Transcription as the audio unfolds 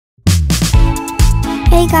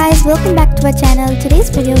Hey guys, welcome back to our channel.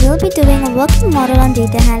 Today's video we'll be doing a working model on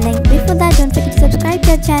data handling. Before that, don't forget to subscribe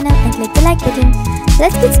to our channel and click the like button.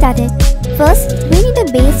 Let's get started. First, we need a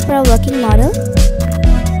base for our working model.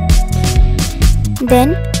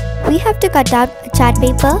 Then, we have to cut out a chart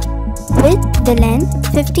paper with the length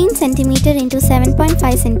 15 cm into 7.5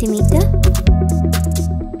 cm.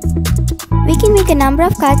 We can make a number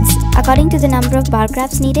of cuts according to the number of bar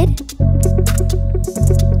graphs needed.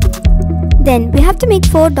 Then we have to make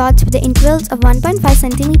 4 dots with the intervals of 1.5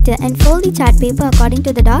 cm and fold the chart paper according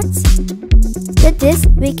to the dots. With this,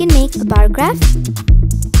 we can make a bar graph.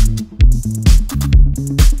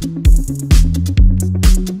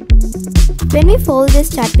 When we fold this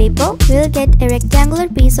chart paper, we will get a rectangular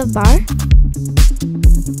piece of bar.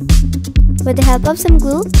 With the help of some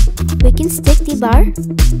glue, we can stick the bar.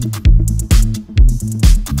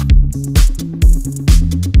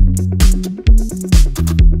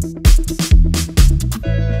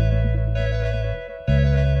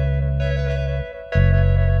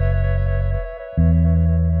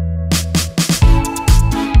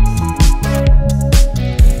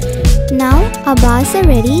 Now our bars are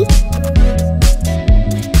ready.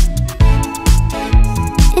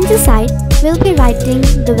 In the side, we'll be writing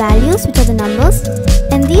the values, which are the numbers,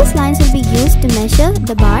 and these lines will be used to measure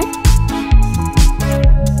the bar.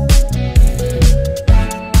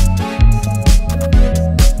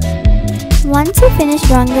 Once you finish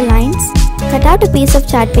drawing the lines, cut out a piece of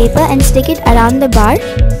chart paper and stick it around the bar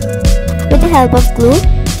with the help of glue.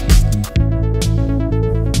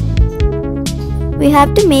 We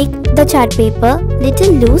have to make the chart paper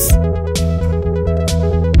little loose.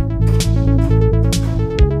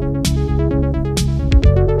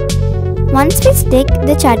 Once we stick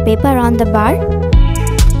the chart paper around the bar,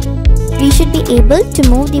 we should be able to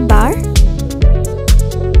move the bar.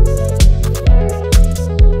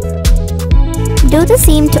 Do the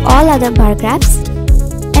same to all other bar graphs,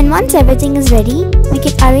 and once everything is ready, we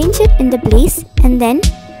can arrange it in the place and then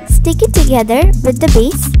stick it together with the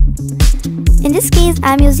base. In this case,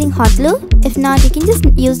 I am using hot glue. If not, you can just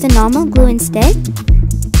use the normal glue instead.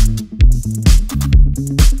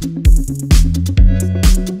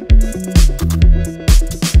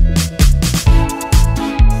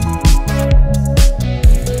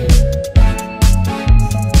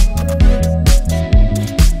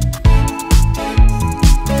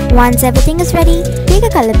 Once everything is ready, take a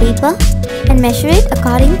color paper and measure it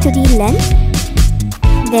according to the length.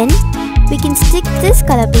 Then, we can stick this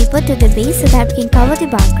color paper to the base so that we can cover the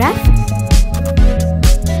bar graph.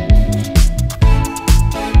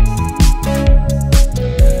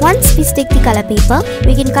 Once we stick the color paper,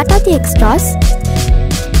 we can cut out the extras.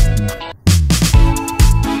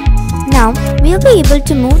 Now, we will be able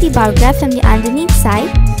to move the bar graph from the underneath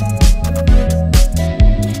side.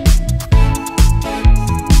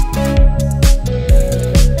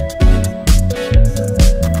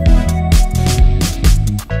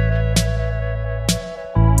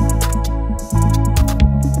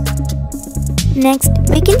 Next,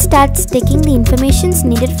 we can start sticking the informations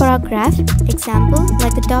needed for our graph. Example,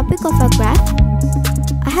 like the topic of our graph.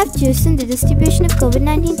 I have chosen the distribution of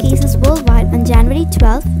COVID-19 cases worldwide on January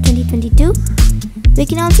 12, 2022. We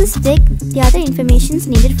can also stick the other informations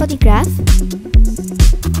needed for the graph.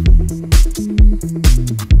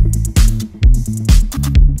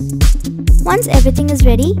 Once everything is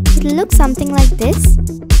ready, it will look something like this.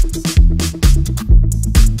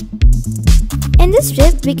 In this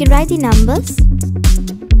strip, we can write the numbers.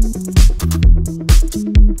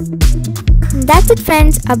 That's it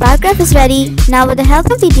friends, our bar graph is ready. Now with the help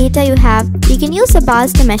of the data you have, you can use the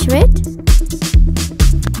bars to measure it.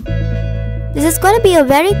 This is going to be a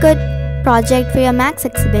very good project for your Max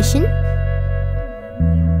exhibition.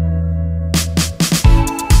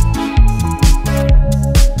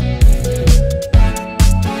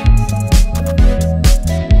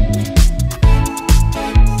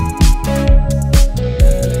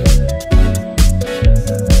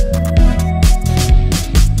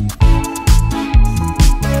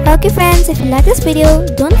 Okay friends, if you like this video,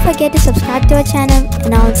 don't forget to subscribe to our channel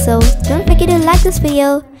and also don't forget to like this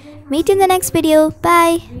video. Meet you in the next video.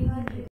 Bye.